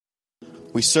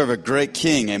We serve a great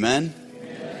king, amen?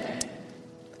 Amen.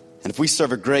 And if we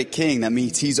serve a great king, that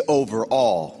means he's over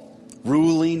all,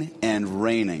 ruling and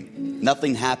reigning.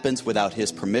 Nothing happens without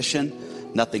his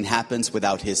permission. Nothing happens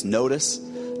without his notice.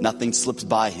 Nothing slips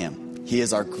by him. He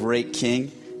is our great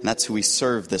king, and that's who we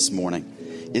serve this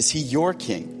morning. Is he your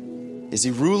king? Is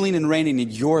he ruling and reigning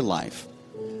in your life?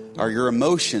 Are your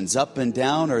emotions up and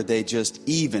down, or are they just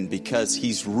even because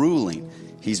he's ruling,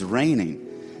 he's reigning?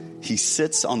 He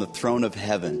sits on the throne of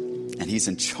heaven, and he's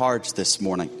in charge this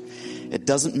morning. It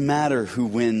doesn't matter who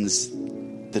wins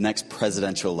the next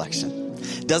presidential election.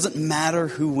 It doesn't matter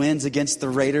who wins against the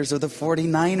Raiders or the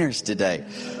 49ers today.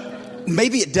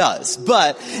 Maybe it does,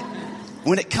 but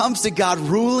when it comes to God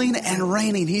ruling and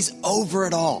reigning, he's over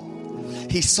it all.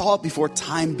 He saw it before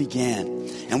time began,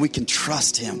 and we can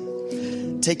trust him.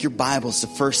 Take your Bibles to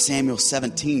 1 Samuel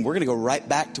 17. We're going to go right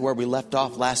back to where we left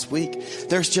off last week.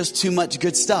 There's just too much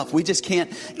good stuff. We just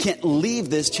can't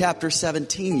leave this chapter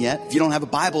 17 yet. If you don't have a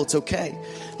Bible, it's okay.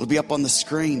 It'll be up on the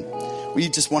screen. We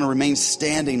just want to remain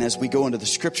standing as we go into the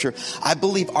scripture. I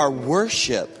believe our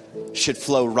worship should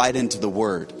flow right into the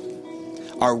word.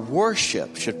 Our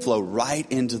worship should flow right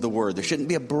into the word. There shouldn't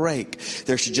be a break.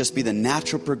 There should just be the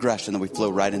natural progression that we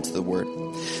flow right into the word.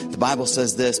 The Bible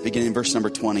says this, beginning in verse number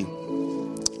 20.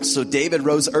 So David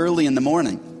rose early in the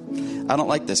morning. I don't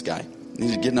like this guy.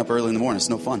 He's getting up early in the morning. It's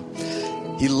no fun.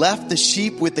 He left the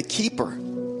sheep with the keeper,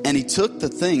 and he took the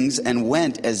things and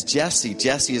went as Jesse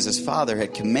as his father,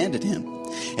 had commanded him.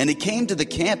 And he came to the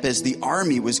camp as the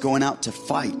army was going out to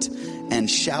fight and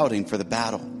shouting for the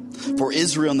battle. For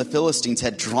Israel and the Philistines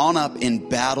had drawn up in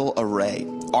battle array,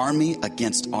 army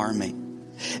against army.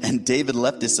 And David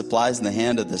left his supplies in the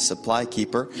hand of the supply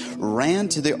keeper, ran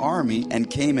to the army, and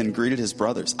came and greeted his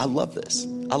brothers. I love this.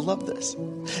 I love this.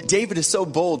 David is so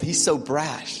bold. He's so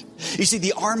brash. You see,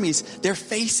 the armies, they're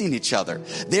facing each other.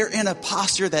 They're in a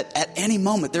posture that at any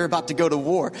moment they're about to go to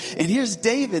war. And here's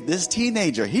David, this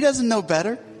teenager. He doesn't know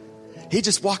better. He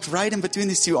just walked right in between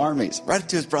these two armies, right up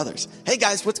to his brothers. Hey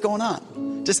guys, what's going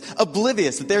on? Just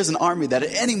oblivious that there's an army that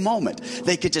at any moment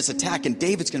they could just attack, and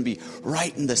David's going to be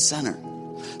right in the center.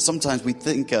 Sometimes we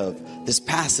think of this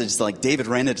passage like David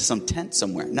ran into some tent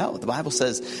somewhere. No, the Bible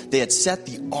says they had set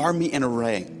the army in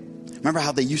array. Remember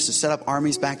how they used to set up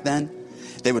armies back then?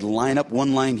 They would line up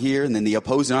one line here, and then the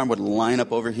opposing arm would line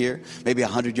up over here, maybe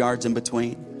 100 yards in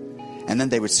between. And then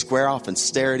they would square off and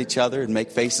stare at each other and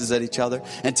make faces at each other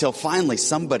until finally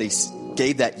somebody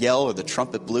gave that yell or the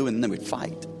trumpet blew, and then they would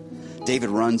fight.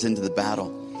 David runs into the battle.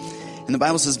 And the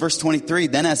Bible says, verse 23,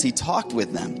 then as he talked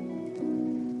with them,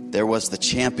 there was the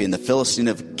champion, the Philistine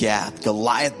of Gath,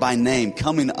 Goliath by name,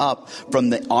 coming up from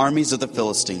the armies of the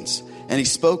Philistines. And he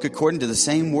spoke according to the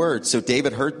same words. So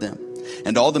David heard them.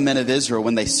 And all the men of Israel,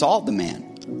 when they saw the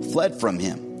man, fled from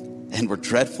him and were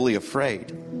dreadfully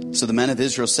afraid. So the men of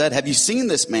Israel said, have you seen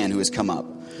this man who has come up?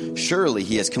 Surely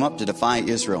he has come up to defy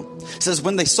Israel. It says,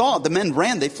 when they saw it, the men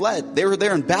ran, they fled. They were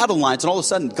there in battle lines, and all of a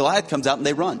sudden Goliath comes out and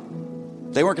they run.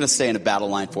 They weren't going to stay in a battle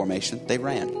line formation. They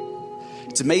ran.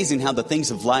 It's amazing how the things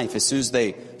of life, as soon as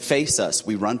they face us,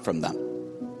 we run from them.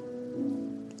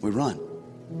 We run.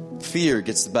 Fear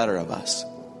gets the better of us.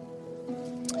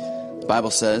 The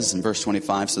Bible says in verse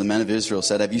 25, so the men of Israel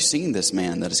said, have you seen this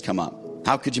man that has come up?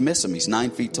 How could you miss him? He's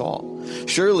 9 feet tall.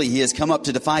 Surely he has come up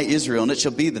to defy Israel, and it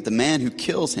shall be that the man who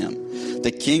kills him,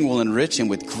 the king will enrich him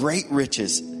with great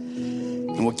riches,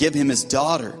 and will give him his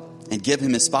daughter, and give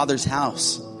him his father's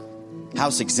house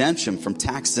exemption from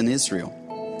taxes in Israel.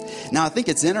 Now, I think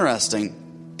it's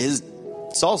interesting,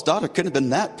 Saul's daughter couldn't have been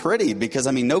that pretty, because,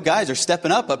 no guys are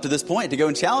stepping up to this point to go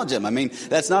and challenge him.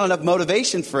 That's not enough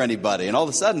motivation for anybody. And all of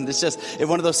a sudden, it's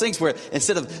one of those things where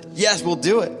instead of, yes, we'll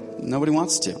do it, nobody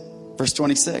wants to. Verse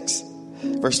 26.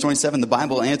 Verse 27, the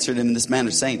Bible answered him in this manner,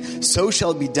 saying, so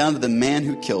shall it be done to the man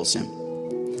who kills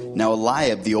him. Now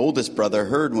Eliab, the oldest brother,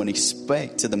 heard when he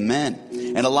spake to the men.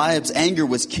 And Eliab's anger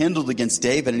was kindled against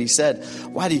David, and he said,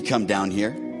 why do you come down here?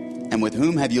 And with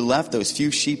whom have you left those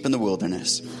few sheep in the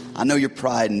wilderness? I know your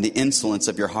pride and the insolence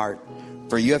of your heart,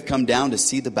 for you have come down to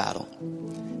see the battle.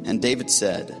 And David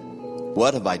said,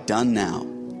 what have I done now?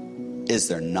 Is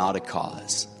there not a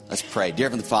cause? Let's pray. Dear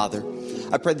Heavenly Father,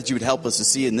 I pray that you would help us to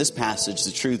see in this passage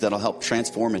the truth that will help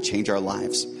transform and change our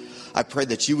lives. I pray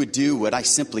that you would do what I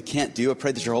simply can't do. I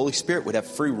pray that your Holy Spirit would have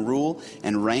free rule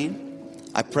and reign.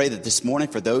 I pray that this morning,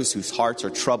 for those whose hearts are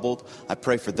troubled, I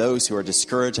pray for those who are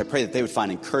discouraged, I pray that they would find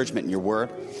encouragement in your word.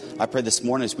 I pray this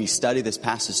morning as we study this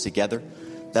passage together,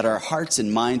 that our hearts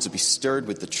and minds will be stirred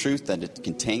with the truth that it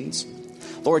contains.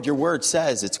 Lord, your word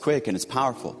says it's quick and it's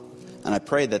powerful. And I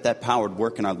pray that that power would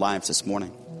work in our lives this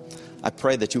morning. I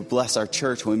pray that you bless our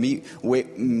church.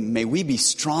 May we be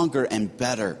stronger and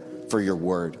better for your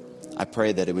word. I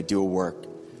pray that it would do a work.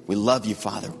 We love you,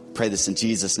 Father. Pray this in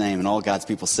Jesus' name. And all God's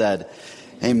people said,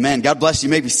 amen. God bless you.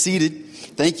 You may be seated.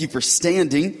 Thank you for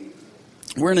standing.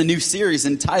 We're in a new series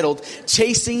entitled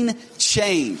Chasing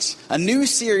Change. A new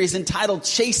series entitled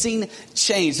Chasing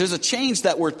Change. There's a change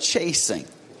that we're chasing.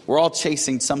 We're all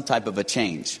chasing some type of a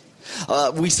change.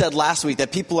 We said last week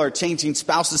that people are changing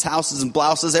spouses, houses, and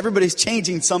blouses. Everybody's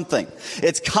changing something.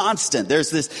 It's constant. There's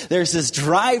this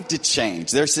drive to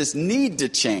change. There's this need to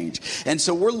change. And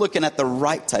so we're looking at the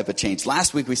right type of change.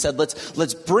 Last week we said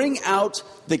let's bring out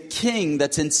the king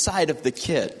that's inside of the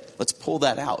kid. Let's pull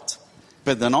that out.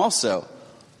 But then also,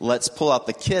 let's pull out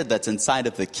the kid that's inside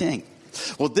of the king.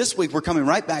 Well, this week we're coming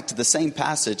right back to the same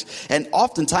passage. And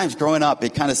oftentimes growing up,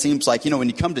 it kind of seems like, when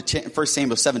you come to 1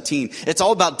 Samuel 17, it's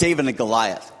all about David and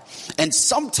Goliath. And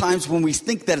sometimes when we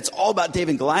think that it's all about David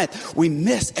and Goliath, we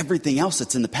miss everything else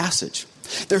that's in the passage.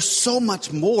 There's so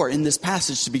much more in this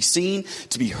passage to be seen,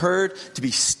 to be heard, to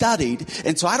be studied.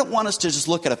 And so I don't want us to just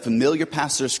look at a familiar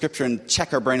passage of scripture and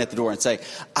check our brain at the door and say,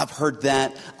 I've heard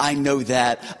that, I know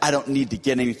that, I don't need to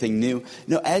get anything new.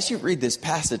 No, as you read this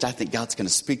passage, I think God's going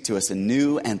to speak to us in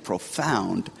new and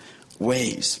profound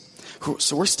ways.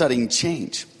 So we're studying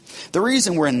change. The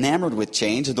reason we're enamored with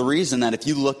change, or the reason that if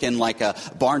you look in like a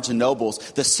Barnes & Noble's,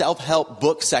 the self-help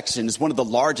book section is one of the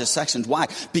largest sections. Why?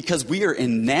 Because we are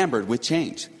enamored with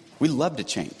change. We love to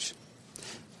change.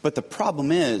 But the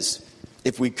problem is,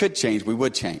 if we could change, we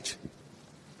would change.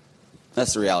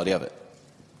 That's the reality of it.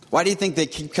 Why do you think they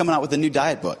keep coming out with a new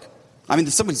diet book? I mean,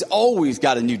 somebody's always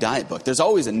got a new diet book. There's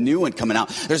always a new one coming out.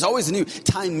 There's always a new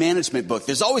time management book.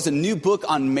 There's always a new book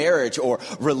on marriage or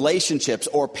relationships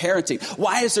or parenting.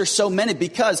 Why is there so many?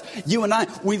 Because you and I,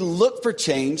 we look for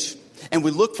change, and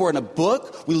we look for it in a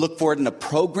book. We look for it in a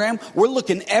program. We're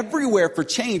looking everywhere for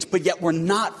change, but yet we're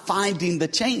not finding the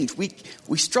change.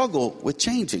 We struggle with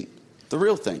changing the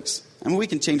real things. I mean, we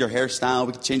can change our hairstyle,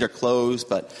 we can change our clothes,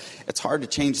 but it's hard to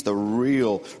change the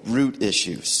real root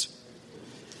issues.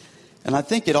 And I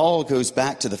think it all goes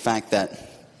back to the fact that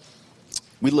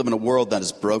we live in a world that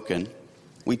is broken.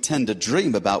 We tend to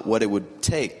dream about what it would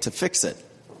take to fix it.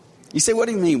 You say, what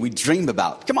do you mean we dream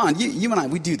about? Come on, you and I,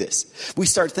 we do this. We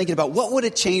start thinking about what would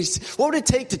it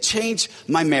take to change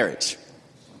my marriage?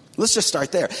 Let's just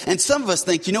start there. And some of us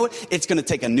think, you know what? It's going to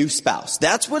take a new spouse.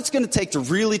 That's what it's going to take to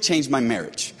really change my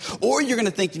marriage. Or you're going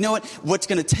to think, you know what? What's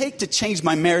going to take to change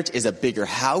my marriage is a bigger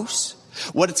house.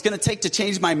 What it's going to take to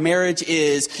change my marriage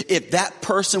is if that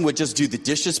person would just do the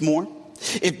dishes more.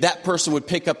 If that person would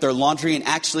pick up their laundry and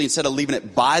actually, instead of leaving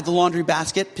it by the laundry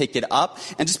basket, pick it up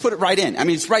and just put it right in. I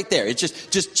mean, it's right there. It's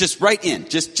just right in.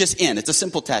 Just in. It's a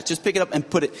simple task. Just pick it up and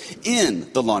put it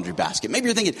in the laundry basket. Maybe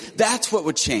you're thinking, that's what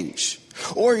would change.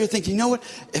 Or you're thinking, you know what?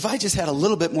 If I just had a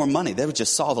little bit more money, that would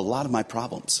just solve a lot of my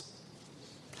problems.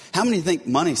 How many think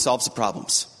money solves the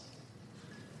problems?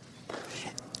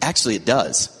 Actually, it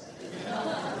does.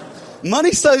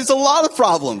 Money solves a lot of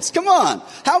problems. Come on.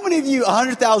 How many of you,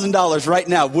 $100,000 right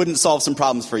now wouldn't solve some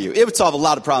problems for you? It would solve a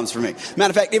lot of problems for me. Matter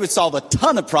of fact, it would solve a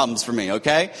ton of problems for me,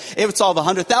 okay? It would solve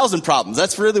 100,000 problems.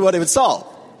 That's really what it would solve.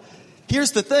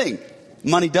 Here's the thing.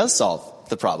 Money does solve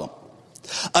the problem.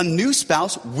 A new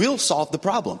spouse will solve the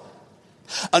problem.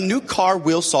 A new car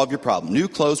will solve your problem. New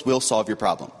clothes will solve your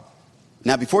problem.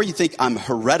 Now, before you think I'm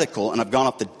heretical and I've gone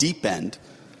off the deep end,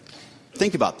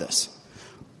 think about this.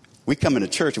 We come into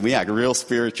church and we act real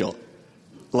spiritual.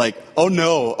 Like, oh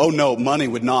no, money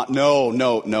would not,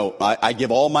 no. I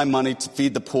give all my money to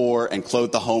feed the poor and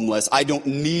clothe the homeless. I don't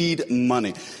need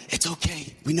money. It's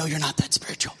okay. We know you're not that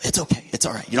spiritual. It's okay. It's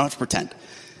all right. You don't have to pretend.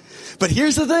 But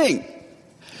here's the thing.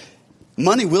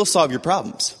 Money will solve your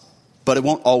problems, but it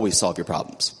won't always solve your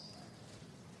problems.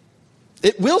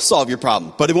 It will solve your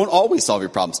problem, but it won't always solve your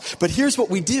problems. But here's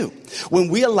what we do. When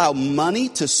we allow money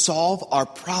to solve our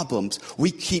problems,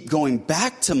 we keep going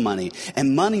back to money,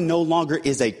 and money no longer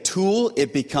is a tool,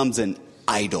 it becomes an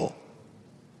idol.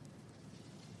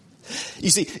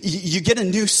 You see, you get a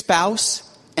new spouse,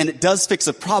 and it does fix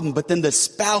a problem, but then the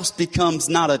spouse becomes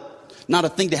not a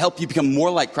thing to help you become more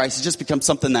like Christ. It just becomes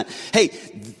something that, hey,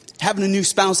 having a new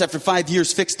spouse after 5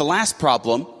 years fixed the last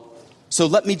problem, so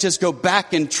let me just go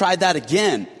back and try that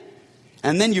again.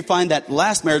 And then you find that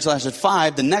last marriage lasted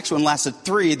 5, the next one lasted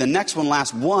 3, the next one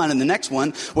lasts 1, and the next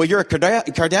one, well, you're a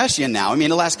Kardashian now. I mean,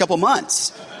 the last couple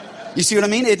months. You see what I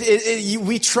mean?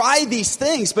 We try these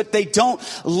things, but they don't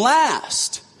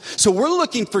last. So we're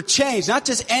looking for change, not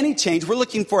just any change. We're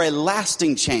looking for a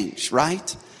lasting change,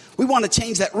 right? We want a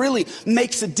change that really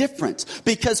makes a difference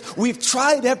because we've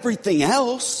tried everything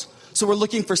else. So we're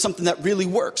looking for something that really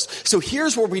works. So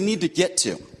here's where we need to get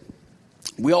to.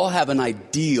 We all have an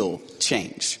ideal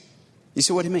change. You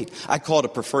see what I mean? I call it a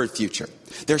preferred future.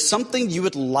 There's something you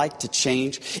would like to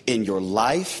change in your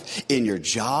life, in your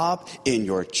job, in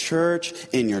your church,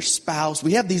 in your spouse.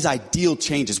 We have these ideal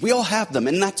changes. We all have them,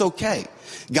 and that's okay.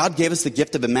 God gave us the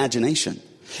gift of imagination.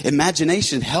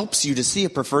 Imagination helps you to see a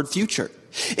preferred future.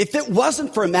 If it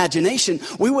wasn't for imagination,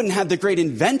 we wouldn't have the great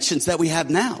inventions that we have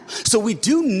now. So we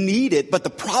do need it, but the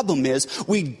problem is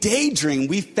we daydream,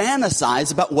 we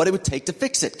fantasize about what it would take to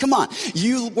fix it. Come on,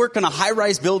 you work in a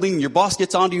high-rise building, your boss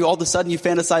gets onto you, all of a sudden you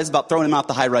fantasize about throwing him out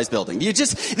the high-rise building.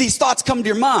 These thoughts come to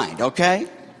your mind, okay?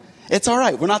 It's all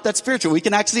right. We're not that spiritual. We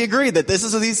can actually agree that this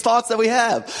is these thoughts that we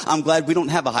have. I'm glad we don't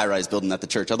have a high-rise building at the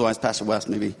church. Otherwise, Pastor West,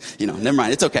 maybe, never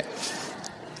mind. It's okay.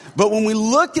 But when we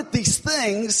look at these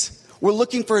things, we're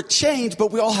looking for a change,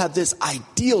 but we all have this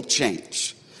ideal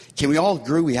change. Can we all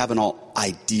agree we have an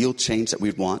ideal change that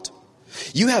we'd want?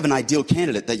 You have an ideal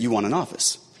candidate that you want in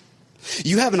office.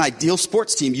 You have an ideal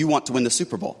sports team you want to win the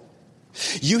Super Bowl.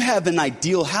 You have an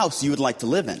ideal house you would like to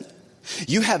live in.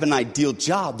 You have an ideal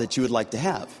job that you would like to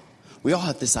have. We all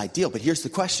have this ideal, but here's the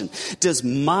question. Does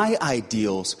my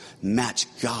ideals match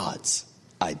God's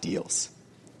ideals?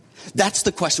 That's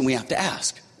the question we have to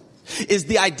ask. Is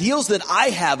the ideals that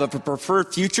I have of a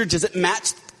preferred future, does it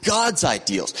match God's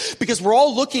ideals? Because we're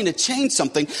all looking to change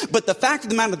something, but the fact of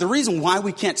the matter, the reason why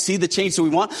we can't see the change that we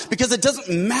want, because it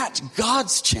doesn't match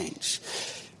God's change.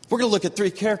 We're going to look at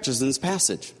 3 characters in this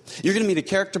passage. You're going to meet a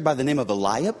character by the name of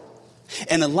Eliab,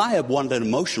 and Eliab wanted an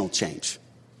emotional change.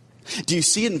 Do you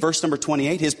see it in verse number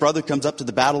 28? His brother comes up to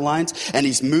the battle lines and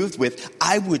he's moved with,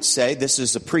 I would say, this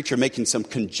is a preacher making some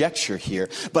conjecture here,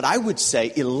 but I would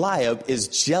say Eliab is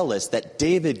jealous that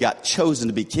David got chosen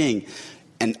to be king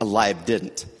and Eliab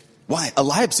didn't. Why?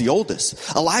 Eliab's the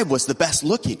oldest. Eliab was the best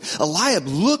looking. Eliab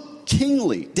looked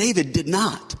kingly. David did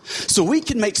not. So we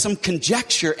can make some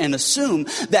conjecture and assume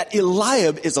that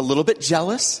Eliab is a little bit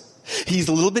jealous. He's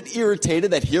a little bit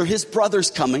irritated that here his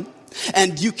brother's coming.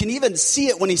 And you can even see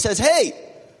it when he says, hey,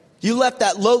 you left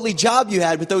that lowly job you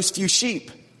had with those few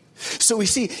sheep. So we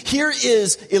see here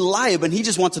is Eliab, and he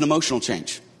just wants an emotional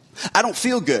change. I don't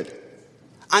feel good.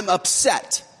 I'm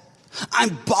upset.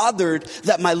 I'm bothered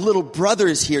that my little brother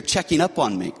is here checking up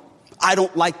on me. I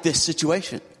don't like this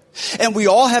situation. And we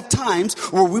all have times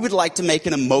where we would like to make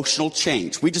an emotional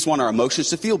change. We just want our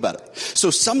emotions to feel better. So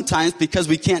sometimes, because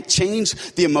we can't change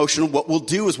the emotion, what we'll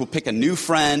do is we'll pick a new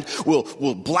friend,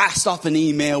 we'll blast off an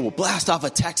email, we'll blast off a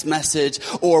text message,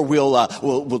 or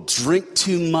we'll drink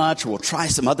too much, or we'll try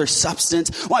some other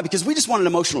substance. Why? Because we just want an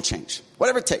emotional change.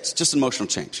 Whatever it takes, just an emotional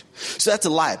change. So that's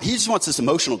Eliab. He just wants this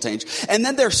emotional change. And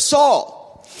then there's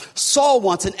Saul. Saul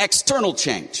wants an external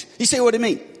change. You say, what do you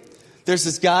mean? There's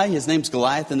this guy, his name's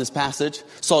Goliath in this passage.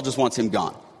 Saul just wants him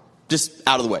gone. Just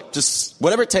out of the way. Just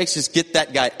whatever it takes, just get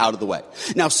that guy out of the way.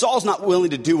 Now, Saul's not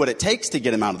willing to do what it takes to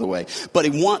get him out of the way, but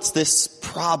he wants this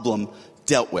problem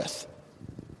dealt with.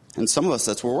 And some of us,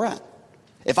 that's where we're at.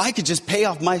 If I could just pay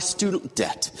off my student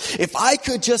debt, if I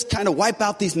could just kind of wipe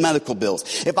out these medical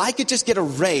bills, if I could just get a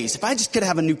raise, if I just could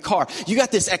have a new car, you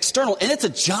got this external, and it's a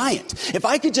giant. If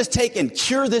I could just take and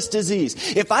cure this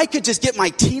disease, if I could just get my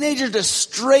teenager to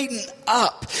straighten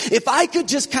up, if I could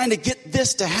just kind of get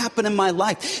this to happen in my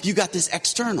life, you got this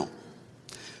external.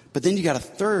 But then you got a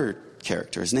third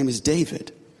character. His name is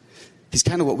David. He's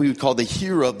kind of what we would call the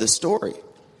hero of the story.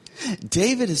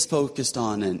 David is focused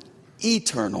on an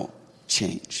eternal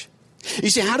change. You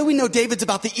see, how do we know David's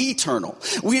about the eternal?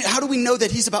 How do we know that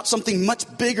he's about something much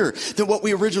bigger than what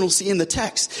we originally see in the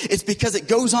text? It's because it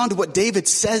goes on to what David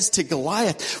says to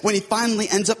Goliath when he finally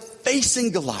ends up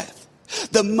facing Goliath.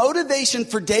 The motivation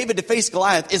for David to face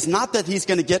Goliath is not that he's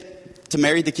going to get to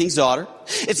marry the king's daughter.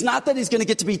 It's not that he's going to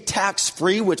get to be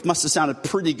tax-free, which must have sounded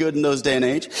pretty good in those day and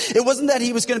age. It wasn't that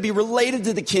he was going to be related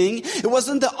to the king. It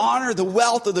wasn't the honor, the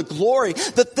wealth, or the glory.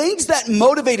 The things that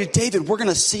motivated David, we're going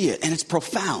to see it, and it's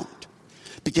profound.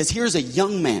 Because here's a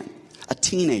young man, a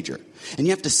teenager, and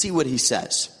you have to see what he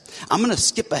says. I'm going to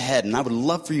skip ahead, and I would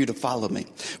love for you to follow me.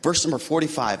 Verse number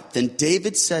 45, then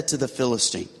David said to the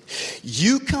Philistine,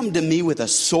 you come to me with a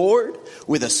sword,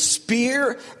 with a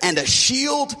spear, and a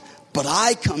shield, but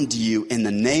I come to you in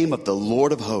the name of the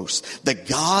Lord of hosts, the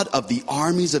God of the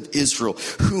armies of Israel,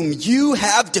 whom you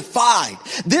have defied.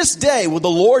 This day will the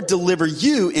Lord deliver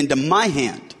you into my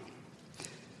hand.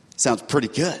 Sounds pretty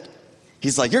good.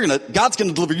 He's like, God's going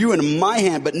to deliver you into my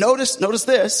hand. But notice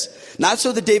this, not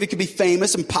so that David could be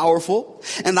famous and powerful,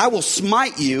 and I will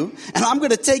smite you, and I'm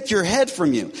going to take your head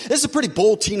from you. This is a pretty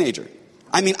bold teenager.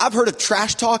 I mean, I've heard of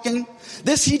trash talking.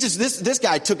 This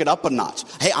guy took it up a notch.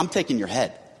 Hey, I'm taking your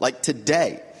head. Like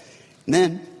today. And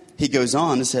then he goes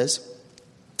on and says,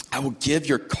 I will give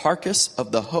your carcass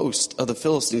of the host of the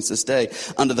Philistines this day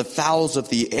unto the fowls of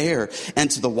the air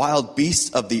and to the wild beasts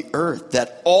of the earth,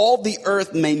 that all the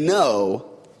earth may know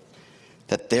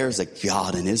that there's a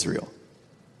God in Israel.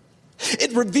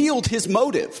 It revealed his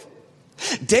motive.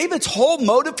 David's whole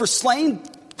motive for slaying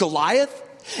Goliath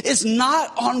is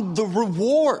not on the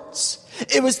rewards.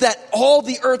 It was that all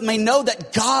the earth may know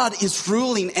that God is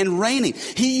ruling and reigning.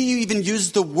 He even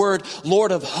used the word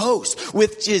Lord of hosts,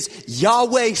 which is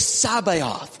Yahweh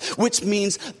Sabaoth, which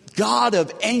means God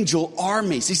of angel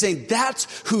armies. He's saying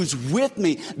that's who's with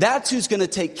me. That's who's going to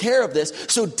take care of this.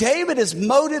 So David is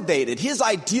motivated. His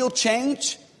ideal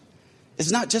change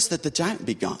is not just that the giant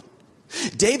be gone.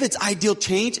 David's ideal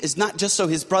change is not just so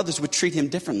his brothers would treat him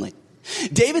differently.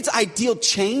 David's ideal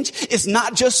change is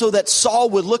not just so that Saul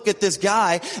would look at this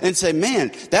guy and say,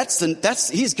 man,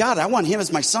 he's God. I want him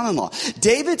as my son-in-law.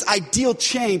 David's ideal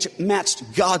change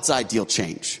matched God's ideal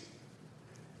change.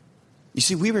 You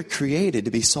see, we were created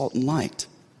to be salt and light.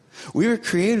 We were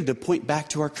created to point back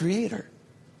to our Creator.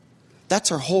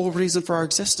 That's our whole reason for our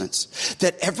existence.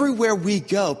 That everywhere we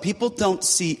go, people don't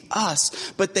see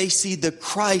us, but they see the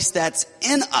Christ that's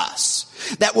in us.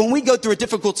 That when we go through a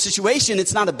difficult situation,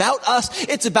 it's not about us,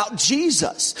 it's about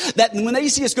Jesus. That when they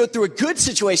see us go through a good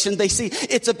situation, they see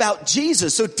it's about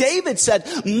Jesus. So David said,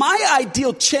 my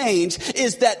ideal change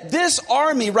is that this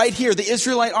army right here, the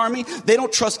Israelite army, they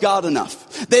don't trust God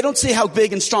enough. They don't see how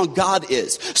big and strong God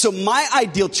is. So my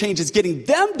ideal change is getting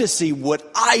them to see what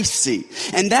I see.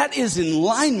 And that is in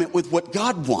alignment with what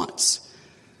God wants.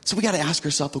 So we got to ask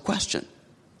ourselves a question.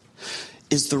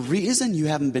 Is the reason you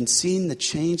haven't been seeing the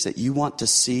change that you want to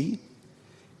see,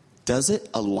 does it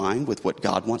align with what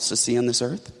God wants to see on this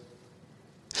earth?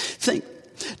 Think,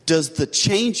 does the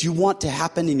change you want to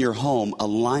happen in your home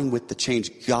align with the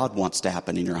change God wants to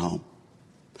happen in your home?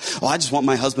 Oh, I just want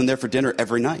my husband there for dinner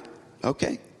every night.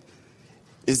 Okay.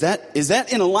 Is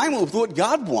that in alignment with what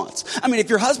God wants? I mean, if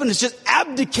your husband is just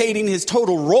abdicating his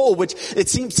total role, which it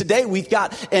seems today we've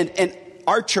got, and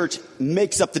our church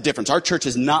makes up the difference. Our church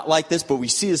is not like this, but we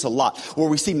see this a lot, where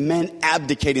we see men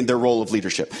abdicating their role of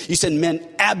leadership. You see men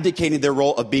abdicating their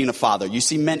role of being a father. You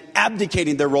see men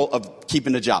abdicating their role of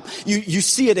keeping a job. You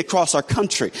see it across our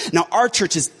country. Now, our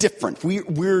church is different.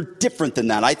 We're different than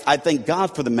that. I thank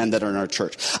God for the men that are in our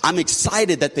church. I'm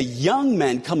excited that the young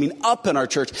men coming up in our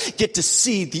church get to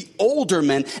see the older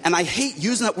men. And I hate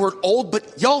using that word old,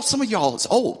 but some of y'all is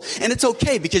old. And it's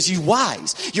okay because you're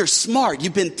wise. You're smart.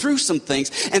 You've been through some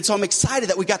things. And so I'm excited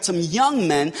that we got some young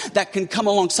men that can come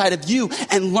alongside of you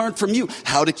and learn from you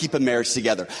how to keep a marriage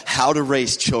together, how to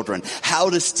raise children, how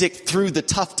to stick through the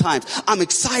tough times. I'm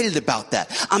excited about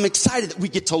that. I'm excited that we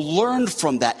get to learn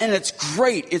from that. And it's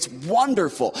great. It's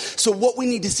wonderful. So what we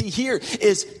need to see here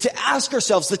is to ask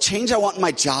ourselves, the change I want in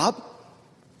my job,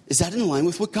 is that in line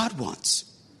with what God wants?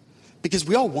 Because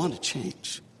we all want to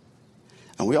change.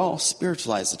 And we all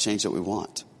spiritualize the change that we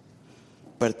want.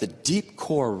 But at the deep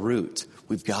core root,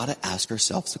 we've got to ask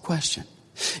ourselves the question,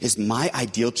 is my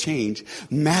ideal change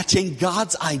matching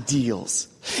God's ideals?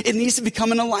 It needs to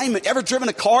become in alignment. Ever driven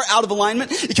a car out of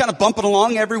alignment? You kind of bump it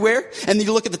along everywhere, and then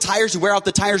you look at the tires, you wear out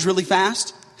the tires really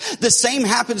fast. The same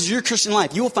happens in your Christian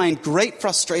life. You will find great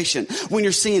frustration when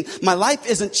you're seeing, my life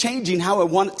isn't changing how I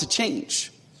want it to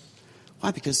change. Why?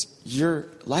 Because your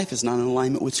life is not in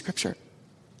alignment with Scripture.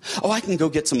 Oh, I can go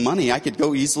get some money. I could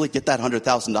go easily get that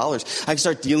 $100,000. I could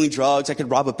start dealing drugs. I could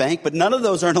rob a bank. But none of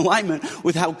those are in alignment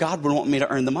with how God would want me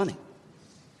to earn the money.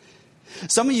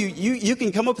 Some of you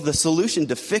can come up with a solution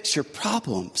to fix your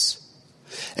problems.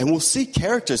 And we'll see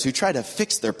characters who try to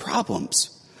fix their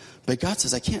problems. But God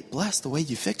says, I can't bless the way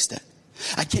you fixed it.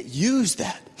 I can't use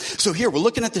that. So here, we're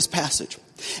looking at this passage.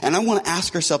 And I want to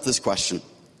ask ourselves this question.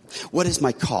 What is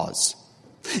my cause?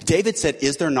 David said,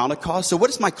 is there not a cause? So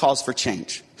what is my cause for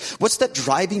change? What's that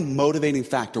driving, motivating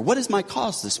factor? What is my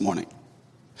cause this morning?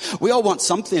 We all want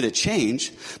something to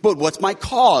change, but what's my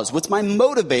cause? What's my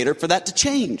motivator for that to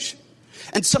change?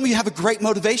 And some of you have a great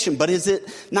motivation, but is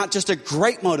it not just a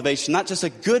great motivation, not just a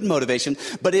good motivation,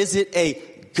 but is it a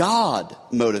God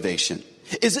motivation?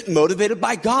 Is it motivated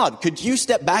by God? Could you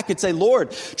step back and say,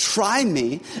 Lord, try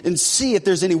me and see if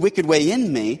there's any wicked way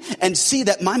in me and see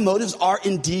that my motives are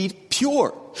indeed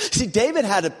pure. See, David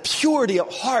had a purity of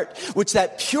heart, which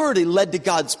that purity led to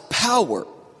God's power.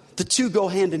 The two go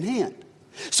hand in hand.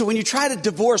 So when you try to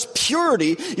divorce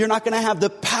purity, you're not going to have the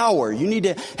power. You need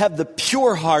to have the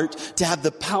pure heart to have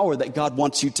the power that God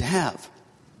wants you to have.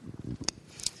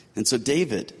 And so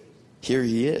David, here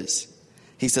he is.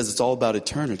 He says it's all about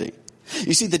eternity.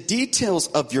 You see, the details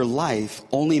of your life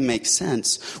only make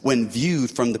sense when viewed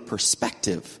from the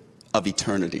perspective of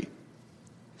eternity.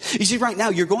 You see, right now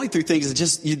you're going through things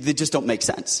that just don't make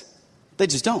sense. They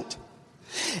just don't.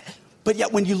 But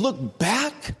yet when you look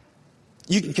back,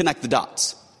 you can connect the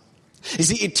dots. You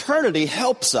see, eternity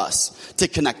helps us to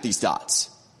connect these dots.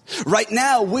 Right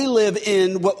now, we live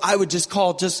in what I would just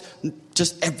call just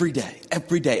every day.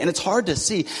 And it's hard to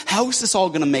see, how is this all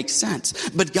going to make sense?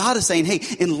 But God is saying, hey,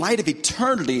 in light of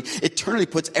eternity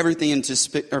puts everything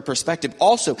into perspective.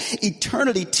 Also,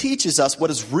 eternity teaches us what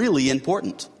is really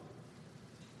important.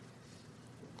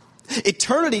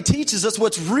 Eternity teaches us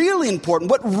what's really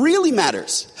important, what really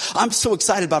matters. I'm so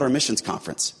excited about our missions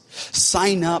conference.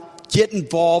 Sign up, get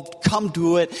involved, come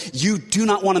to it. You do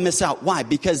not want to miss out. Why?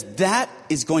 Because that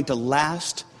is going to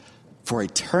last for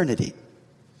eternity.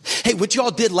 Hey, what you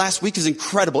all did last week is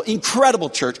incredible.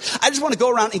 Incredible, church. I just want to go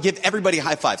around and give everybody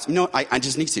high fives. You know what? I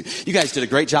just need to. You guys did a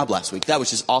great job last week. That was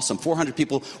just awesome. 400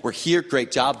 people were here.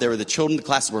 Great job. There were the children. The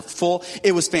classes were full.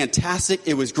 It was fantastic.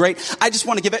 It was great. I just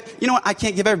want to give it. You know what? I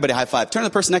can't give everybody a high five. Turn to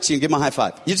the person next to you and give them a high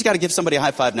five. You just got to give somebody a high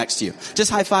five next to you.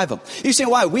 Just high five them. You say,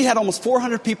 why? We had almost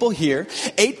 400 people here.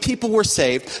 8 people were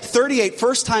saved. 38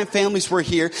 first-time families were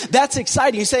here. That's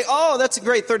exciting. You say, oh, that's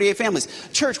great. 38 families.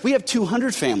 Church, we have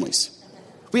 200 families.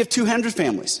 We have 200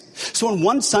 families. So on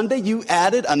one Sunday, you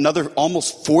added another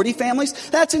almost 40 families.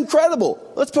 That's incredible.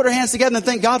 Let's put our hands together and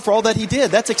thank God for all that he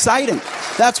did. That's exciting.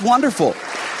 That's wonderful.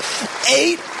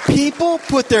 8 people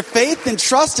put their faith and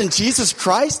trust in Jesus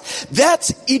Christ.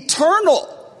 That's eternal.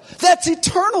 That's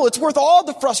eternal. It's worth all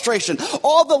the frustration,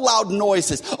 all the loud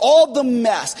noises, all the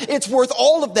mess. It's worth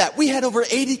all of that. We had over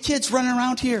 80 kids running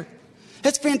around here.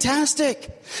 That's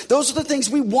fantastic. Those are the things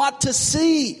we want to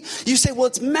see. You say, well,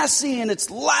 it's messy and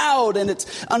it's loud and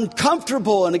it's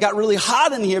uncomfortable and it got really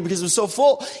hot in here because it was so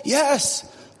full.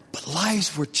 Yes, but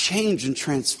lives were changed and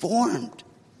transformed.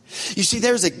 You see,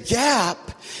 there's a gap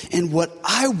in what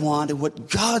I want and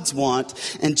what God's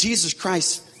want, and Jesus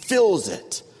Christ fills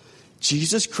it.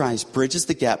 Jesus Christ bridges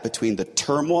the gap between the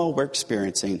turmoil we're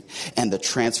experiencing and the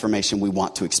transformation we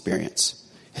want to experience.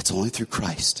 It's only through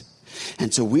Christ.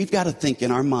 And so we've got to think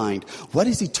in our mind, what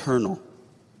is eternal?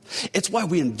 It's why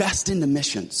we invest into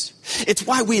missions. It's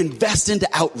why we invest into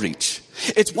outreach.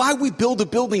 It's why we build a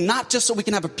building, not just so we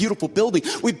can have a beautiful building.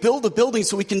 We build a building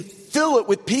so we can fill it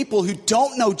with people who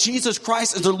don't know Jesus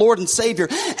Christ as their Lord and Savior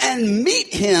and meet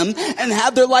him and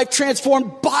have their life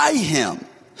transformed by him.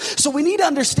 So we need to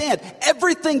understand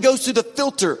everything goes through the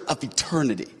filter of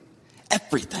eternity.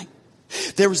 Everything.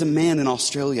 There was a man in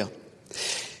Australia.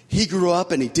 He grew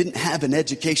up and he didn't have an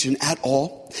education at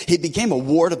all. He became a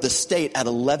ward of the state at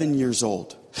 11 years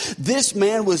old. This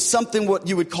man was something what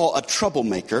you would call a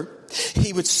troublemaker.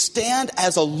 He would stand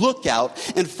as a lookout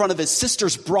in front of his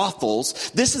sister's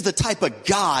brothels. This is the type of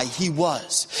guy he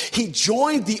was. He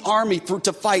joined the army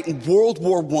to fight in World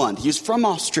War I. He was from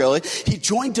Australia. He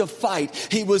joined to fight.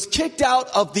 He was kicked out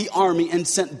of the army and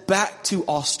sent back to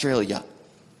Australia.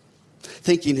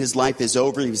 Thinking his life is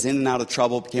over. He was in and out of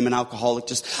trouble, became an alcoholic,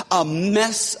 just a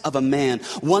mess of a man.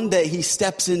 One day he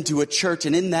steps into a church,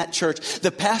 and in that church, the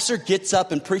pastor gets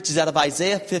up and preaches out of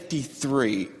Isaiah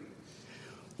 53,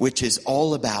 which is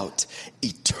all about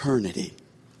eternity.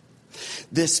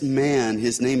 This man,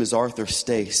 his name is Arthur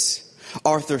Stace.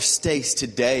 Arthur Stace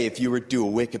today, if you were to do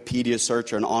a Wikipedia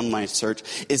search or an online search,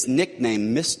 is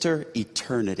nicknamed Mr.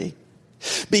 Eternity.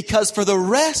 Because for the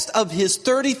rest of his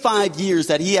 35 years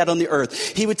that he had on the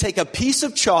earth, he would take a piece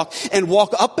of chalk and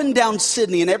walk up and down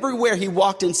Sydney. And everywhere he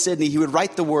walked in Sydney, he would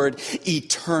write the word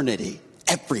eternity.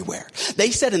 Everywhere. They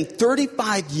said in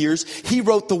 35 years, he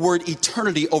wrote the word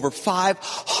eternity over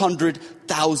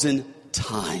 500,000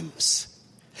 times.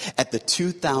 At the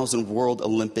 2000 World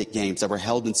Olympic Games that were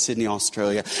held in Sydney,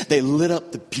 Australia, they lit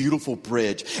up the beautiful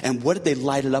bridge. And what did they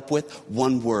light it up with?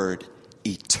 One word,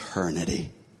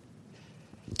 eternity.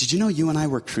 Did you know you and I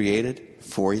were created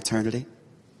for eternity?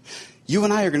 You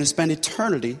and I are going to spend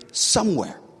eternity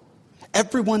somewhere.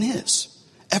 Everyone is.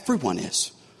 Everyone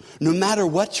is. No matter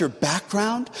what your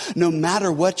background, no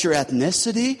matter what your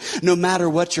ethnicity, no matter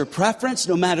what your preference,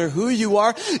 no matter who you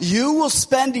are, you will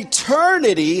spend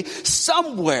eternity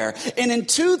somewhere. And in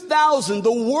 2000,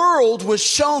 the world was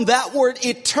shown that word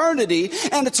eternity.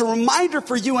 And it's a reminder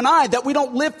for you and I that we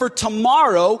don't live for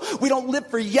tomorrow. We don't live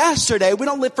for yesterday. We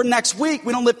don't live for next week.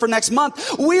 We don't live for next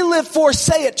month. We live for,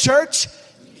 say it, church,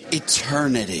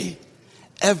 eternity.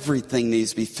 Everything needs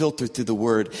to be filtered through the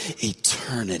word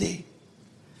eternity.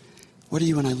 What are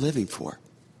you and I living for?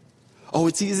 Oh,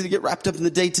 it's easy to get wrapped up in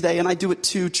the day today, and I do it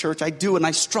too, church. I do, and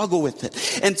I struggle with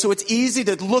it. And so it's easy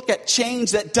to look at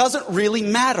change that doesn't really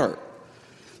matter.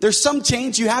 There's some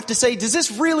change you have to say, does this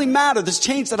really matter? This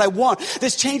change that I want,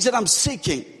 this change that I'm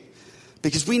seeking.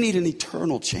 Because we need an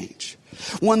eternal change.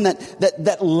 One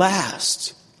that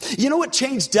lasts. You know what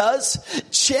change does?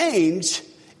 Change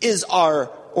is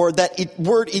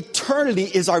word eternity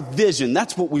is our vision.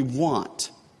 That's what we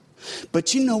want.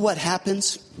 But you know what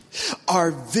happens?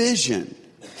 Our vision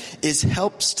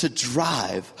helps to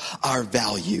drive our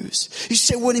values. You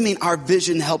say, what do you mean our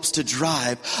vision helps to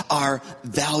drive our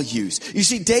values? You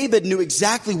see, David knew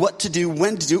exactly what to do,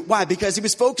 when to do it. Why? Because he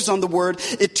was focused on the word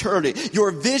eternity. Your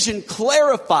vision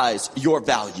clarifies your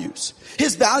values.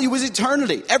 His value was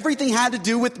eternity. Everything had to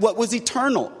do with what was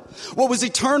eternal. What was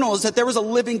eternal is that there was a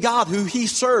living God who he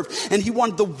served, and he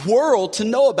wanted the world to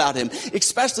know about him,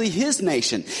 especially his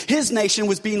nation. His nation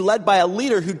was being led by a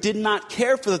leader who did not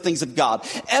care for the things of God,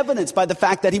 evidenced by the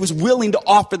fact that he was willing to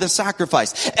offer the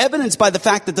sacrifice, evidenced by the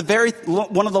fact that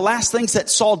one of the last things that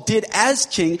Saul did as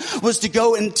king was to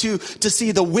go to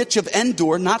see the witch of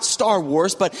Endor, not Star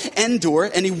Wars, but Endor,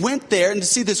 and he went there and to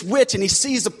see this witch, and he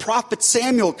sees the prophet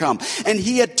Samuel come, and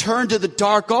he had turned to the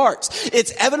dark arts.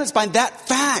 It's evidenced by that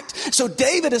fact. So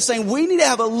David is saying we need to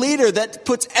have a leader that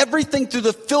puts everything through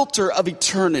the filter of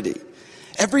eternity.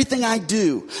 Everything I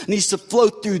do needs to flow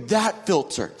through that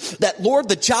filter. That, Lord,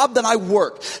 the job that I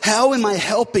work, how am I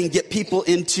helping get people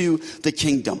into the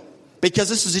kingdom? Because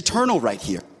this is eternal right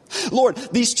here. Lord,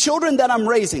 these children that I'm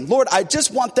raising, Lord, I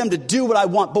just want them to do what I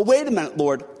want. But wait a minute,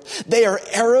 Lord. They are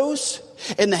arrows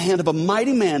in the hand of a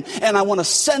mighty man, and I want to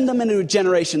send them into a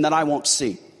generation that I won't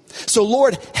see. So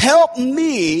Lord, help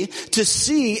me to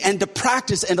see and to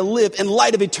practice and to live in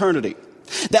light of eternity.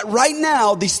 That right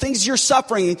now, these things you're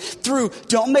suffering through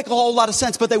don't make a whole lot of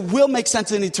sense, but they will make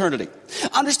sense in eternity.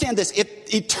 Understand this.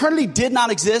 If eternity did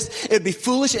not exist, it would be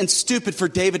foolish and stupid for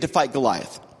David to fight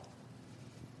Goliath.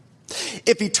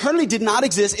 If eternity did not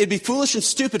exist, it would be foolish and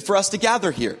stupid for us to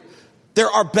gather here. There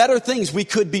are better things we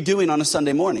could be doing on a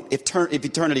Sunday morning if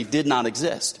eternity did not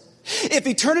exist. If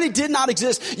eternity did not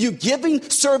exist, you giving,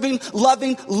 serving,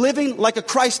 loving, living like a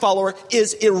Christ follower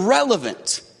is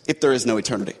irrelevant if there is no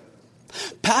eternity.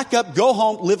 Pack up, go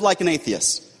home, live like an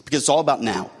atheist, because it's all about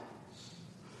now.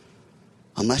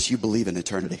 Unless you believe in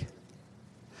eternity.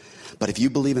 But if you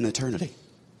believe in eternity,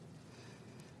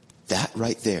 that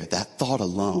right there, that thought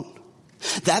alone,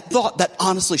 that thought that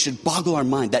honestly should boggle our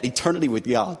mind, that eternity with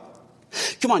God.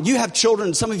 Come on, you have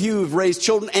children. Some of you have raised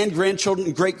children and grandchildren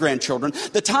and great-grandchildren.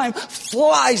 The time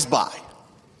flies by.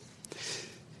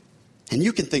 And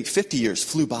you can think 50 years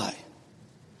flew by.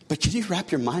 But can you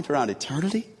wrap your mind around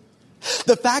eternity?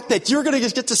 The fact that you're going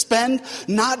to get to spend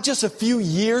not just a few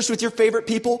years with your favorite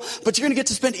people, but you're going to get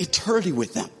to spend eternity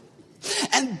with them.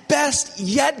 And best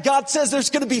yet, God says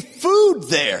there's going to be food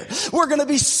there. We're going to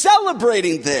be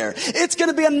celebrating there. It's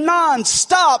going to be a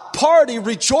non-stop party,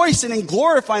 rejoicing and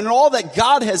glorifying all that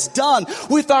God has done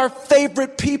with our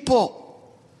favorite people.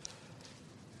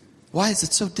 Why is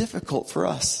it so difficult for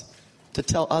us to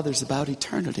tell others about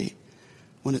eternity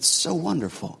when it's so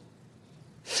wonderful?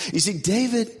 You see,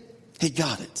 David, he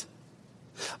got it.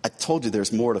 I told you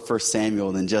there's more to 1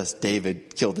 Samuel than just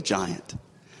David killed the giant.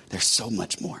 There's so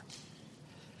much more.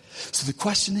 So the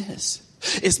question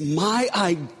is my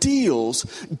ideals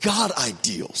God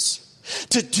ideals?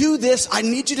 To do this, I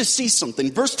need you to see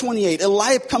something. Verse 28,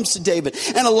 Eliab comes to David,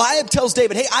 and Eliab tells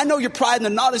David, hey, I know your pride and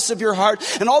the naughtiness of your heart.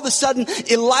 And all of a sudden,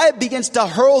 Eliab begins to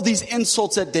hurl these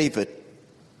insults at David.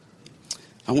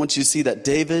 I want you to see that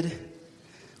David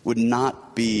would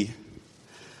not be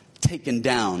taken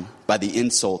down by the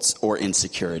insults or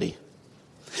insecurity.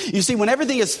 You see, when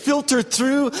everything is filtered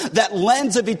through that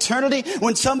lens of eternity,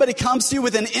 when somebody comes to you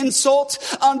with an insult,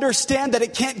 understand that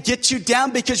it can't get you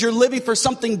down because you're living for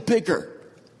something bigger.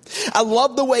 I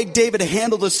love the way David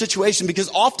handled the situation, because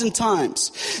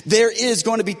oftentimes there is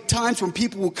going to be times when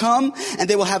people will come and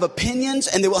they will have opinions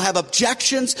and they will have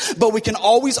objections, but we can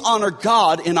always honor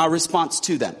God in our response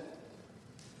to them.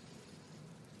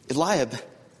 Eliab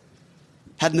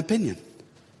had an opinion.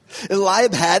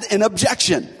 Eliab had an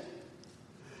objection.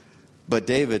 But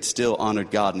David still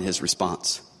honored God in his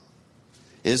response.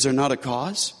 Is there not a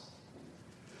cause?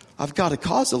 I've got a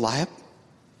cause, Eliab.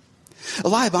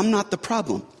 Eliab, I'm not the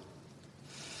problem.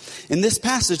 In this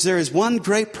passage, there is one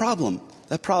great problem.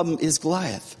 That problem is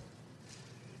Goliath.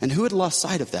 And who had lost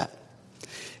sight of that?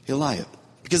 Eliab.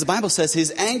 Because the Bible says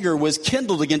his anger was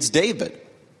kindled against David.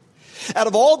 Out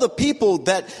of all the people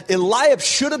that Eliab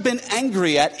should have been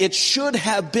angry at, it should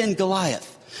have been Goliath.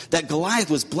 That Goliath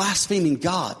was blaspheming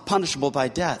God, punishable by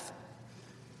death.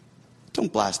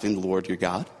 Don't blaspheme the Lord your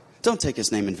God. Don't take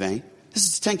his name in vain. This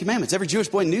is the Ten Commandments. Every Jewish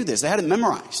boy knew this. They had it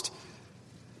memorized.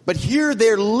 But here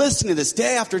they're listening to this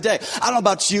day after day. I don't know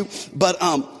about you, but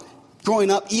growing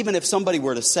up, even if somebody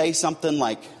were to say something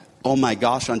like, oh my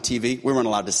gosh, on TV, we weren't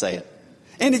allowed to say it.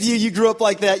 Any of you grew up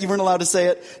like that? You weren't allowed to say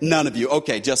it? None of you.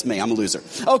 Okay, just me. I'm a loser.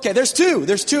 Okay, there's two.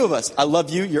 There's two of us. I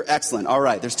love you. You're excellent. All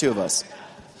right, there's two of us.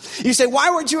 You say, why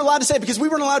weren't you allowed to say it? Because we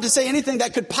weren't allowed to say anything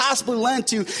that could possibly lend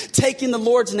to taking the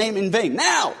Lord's name in vain.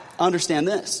 Now, understand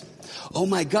this. Oh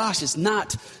my gosh, it's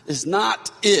not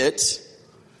it.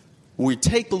 We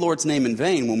take the Lord's name in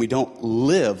vain when we don't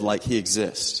live like he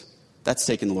exists. That's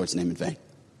taking the Lord's name in vain.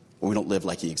 When we don't live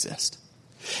like he exists.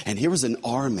 And here was an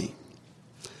army.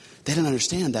 They didn't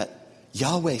understand that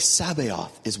Yahweh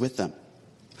Sabaoth is with them.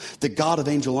 The God of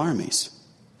angel armies.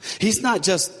 He's not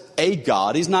just a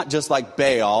God. He's not just like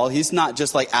Baal. He's not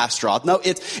just like Ashtaroth. No,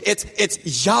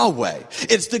 it's Yahweh.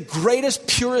 It's the greatest,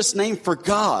 purest name for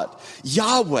God.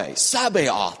 Yahweh,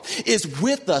 Sabaoth, is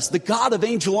with us, the God of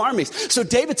angel armies. So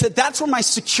David said, that's where my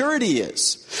security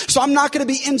is. So I'm not going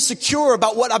to be insecure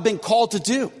about what I've been called to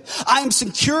do. I am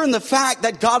secure in the fact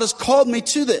that God has called me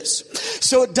to this.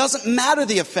 So it doesn't matter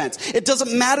the offense. It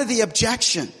doesn't matter the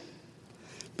objection.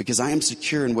 Because I am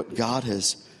secure in what God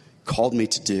has called me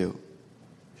to do.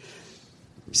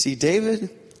 See, David,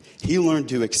 he learned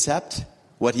to accept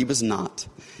what he was not,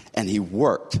 and he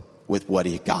worked with what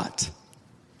he got.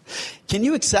 Can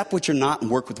you accept what you're not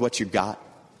and work with what you got?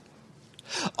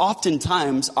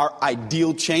 Oftentimes, our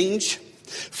ideal change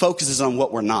focuses on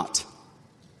what we're not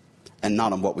and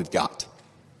not on what we've got.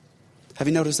 Have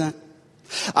you noticed that?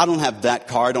 I don't have that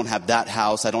car, I don't have that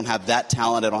house, I don't have that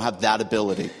talent, I don't have that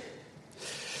ability.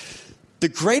 The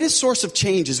greatest source of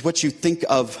change is what you think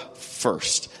of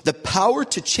first. The power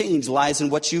to change lies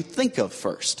in what you think of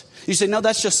first. You say, no,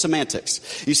 that's just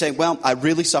semantics. You say, well, I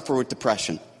really suffer with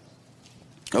depression.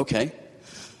 Okay.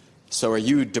 So are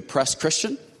you a depressed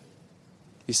Christian?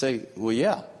 You say, well,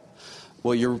 yeah.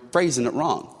 Well, you're phrasing it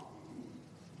wrong.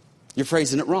 You're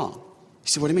phrasing it wrong. You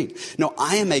say, what do you mean? No,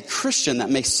 I am a Christian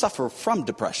that may suffer from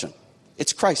depression.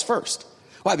 It's Christ first.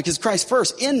 Why? Because Christ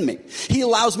first in me. He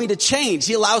allows me to change.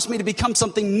 He allows me to become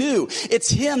something new. It's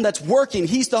him that's working.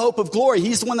 He's the hope of glory.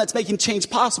 He's the one that's making change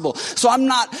possible. So I'm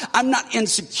not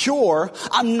insecure.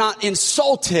 I'm not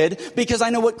insulted because I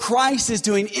know what Christ is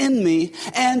doing in me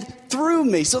and through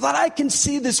me so that I can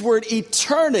see this word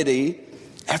eternity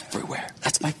everywhere.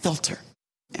 That's my filter.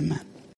 Amen.